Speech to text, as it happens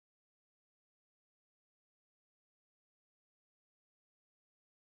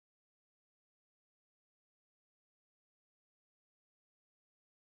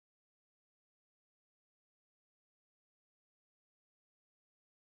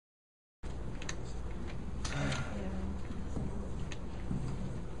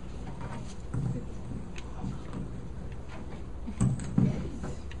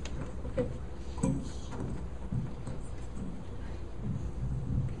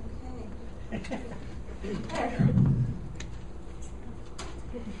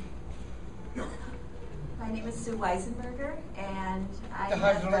My name is Sue Weisenberger, and I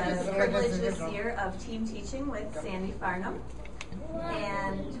have the privilege this year of team teaching with Sandy Farnham.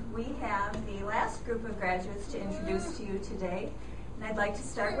 And we have the last group of graduates to introduce to you today. And I'd like to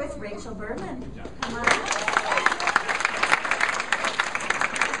start with Rachel Berman. Come on up.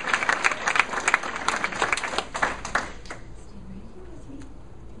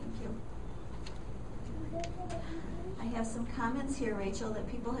 I have some comments here, Rachel, that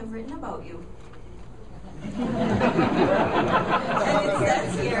people have written about you. And it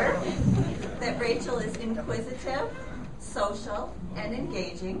says here that Rachel is inquisitive, social, and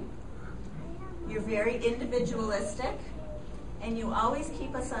engaging. You're very individualistic, and you always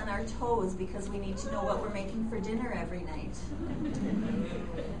keep us on our toes because we need to know what we're making for dinner every night.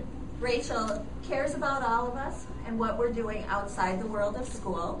 Rachel cares about all of us and what we're doing outside the world of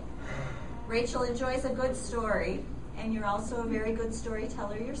school. Rachel enjoys a good story, and you're also a very good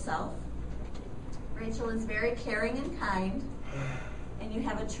storyteller yourself. Rachel is very caring and kind, and you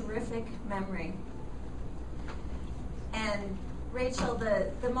have a terrific memory. And Rachel,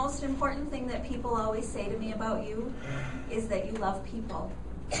 the most important thing that people always say to me about you is that you love people.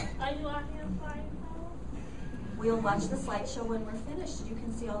 Are you watching a slideshow? We'll watch the slideshow when we're finished. You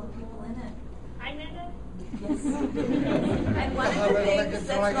can see all the people in it. I'm in it? Yes. And one of the things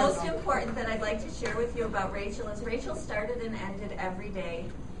that's most important that I'd like to share with you about Rachel is Rachel started and ended every day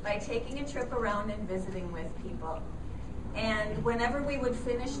by taking a trip around and visiting with people. And whenever we would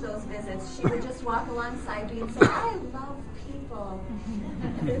finish those visits, she would just walk alongside me and say, I love people.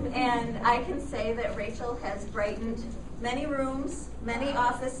 And I can say that Rachel has brightened many rooms, many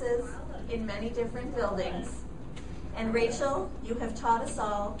offices in many different buildings. And Rachel, you have taught us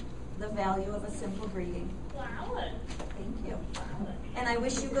all the value of a simple greeting. Wow. Thank you. And I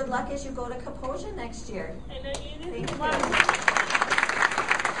wish you good luck as you go to Kaposia next year. And then you Thank you.